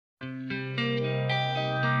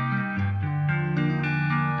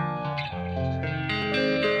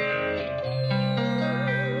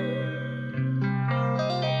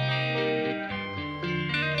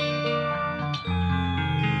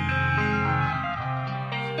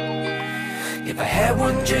If I had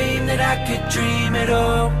one dream that I could dream it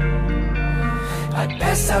all, I'd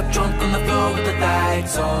pass out drunk on the floor with the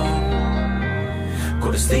lights on,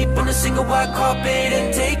 go to sleep on a single white carpet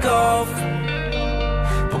and take off,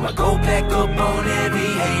 put my gold back up on every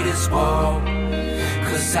hater's wall.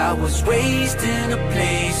 Cause I was raised in a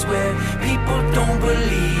place where people don't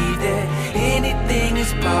believe that anything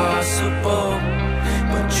is possible,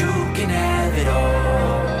 but you can have it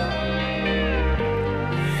all.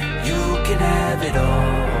 You can have it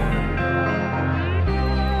all.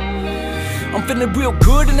 I'm feeling real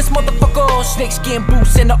good in this motherfucker. Snakeskin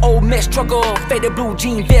boots and the old mesh struggle. Faded blue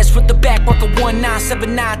jean vest with the back marker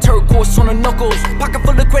 1979 turquoise on the knuckles. Pocket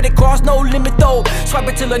full of credit cards, no limit though. Swipe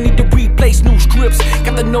it till I need to replace new strips.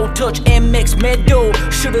 Got the no-touch Amex Meadow.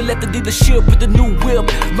 Should've left the dealership with the new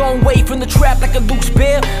whip. Long way from the trap like a loose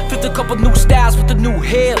bear. Flipped a couple new styles with the new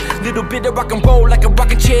hair. Little bit of rock and roll like a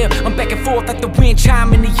rocking chair. I'm back and forth like the wind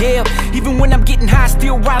chime in the air. Even when I'm getting high,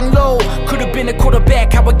 still riding low. Could've been a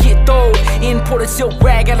quarterback, how I get those. Imported silk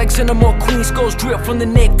rag, Alexander McQueen. Skulls drip from the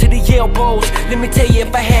neck to the elbows. Let me tell you,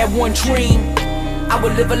 if I had one dream, I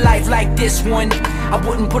would live a life like this one. I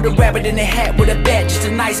wouldn't put a rabbit in a hat with a bat, just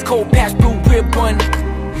a nice cold patch blue rib one.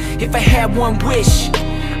 If I had one wish,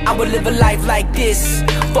 I would live a life like this.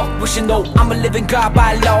 Fuck wishing though, I'm a living God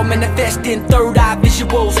by law, manifesting third eye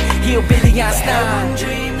visuals. Hillbilly Einstein. I had one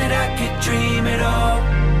dream that I could dream it all.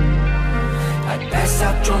 I'd pass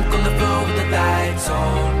out drunk on the floor with the lights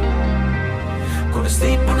on, go to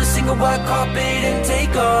sleep on a single white carpet and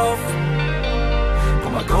take off,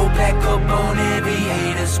 put my gold back up on every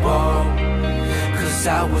hater's wall. Cause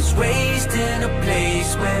I was raised in a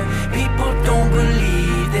place where people don't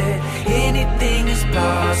believe that anything is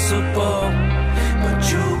possible, but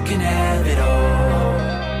you can have it all.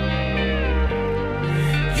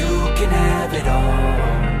 You can have it all.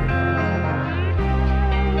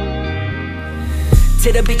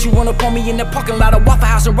 Tell the bitch you run up on me in the parking lot of Waffle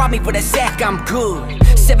House and rob me for that sack, I'm good.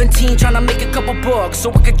 17 trying to make a couple bucks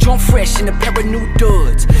so I could jump fresh in a pair of new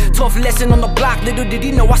duds. Tough lesson on the block, little did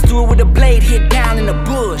he know I stood with a blade hit down in the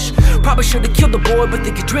bush. Probably should've killed the boy, but the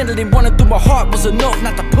adrenaline running through my heart was enough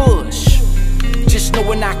not to push. Just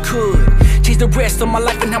knowing I could change the rest of my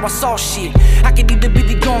life and how I saw shit. I could either be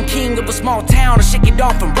the young king of a small town or shake it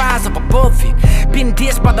off and rise up above it. Been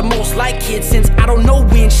dissed by the most like kids since I don't know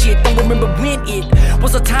when shit. Don't remember when it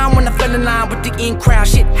was a time when I fell in line with the in crowd.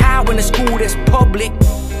 Shit high in the school that's public.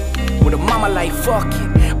 With a mama like fuck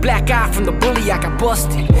it. Black eye from the bully, I got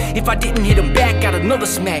busted. If I didn't hit him back, got another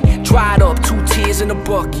smack. Dried up, 2 tears in a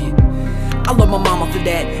bucket. I love my mama for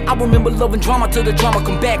that. I remember loving drama till the drama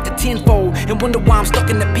come back to tenfold, and wonder why I'm stuck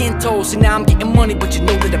in the pinto. See now I'm getting money, but you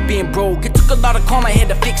know that I've been broke. It took a lot of karma, I had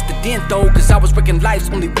to fix the dent though, cause I was breaking life's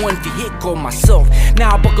only one vehicle, myself.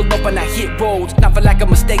 Now I buckle up and I hit roads, not for lack of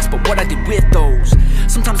mistakes, but what I did with those.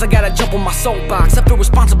 Sometimes I gotta jump on my soapbox. I feel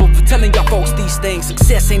responsible for telling y'all folks these things.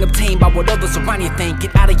 Success ain't obtained by what others around you think.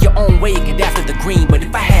 Get out of your own way and get after the green. But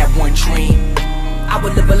if I had one dream, I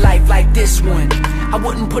would live a life like this one. I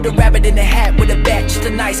wouldn't put a rabbit in a hat with a bat, just a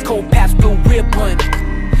nice cold Pabst Blue Rib one.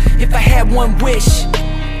 If I had one wish,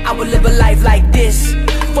 I would live a life like this.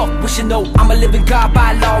 Fuck wishing though, I'm a living God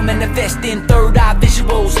by law, manifesting third eye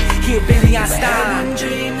visuals. Hillbilly Einstein. If I had one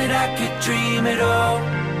dream that I could dream it all,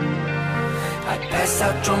 I'd pass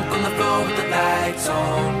out drunk on the floor with the lights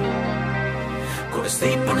on, go to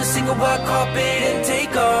sleep on a single white carpet and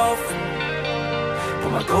take off,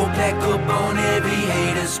 put my gold back up on every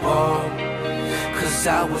hater's wall. Cause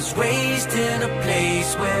I was raised in a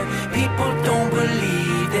place where people don't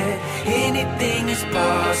believe that anything is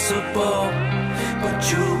possible,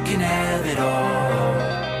 but you can have it all.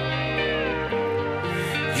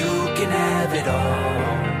 You can have it all.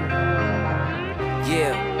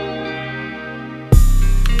 Yeah.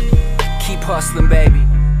 Keep hustling, baby.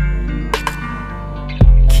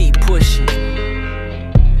 Keep pushing.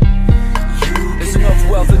 There's enough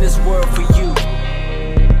wealth in this world for you.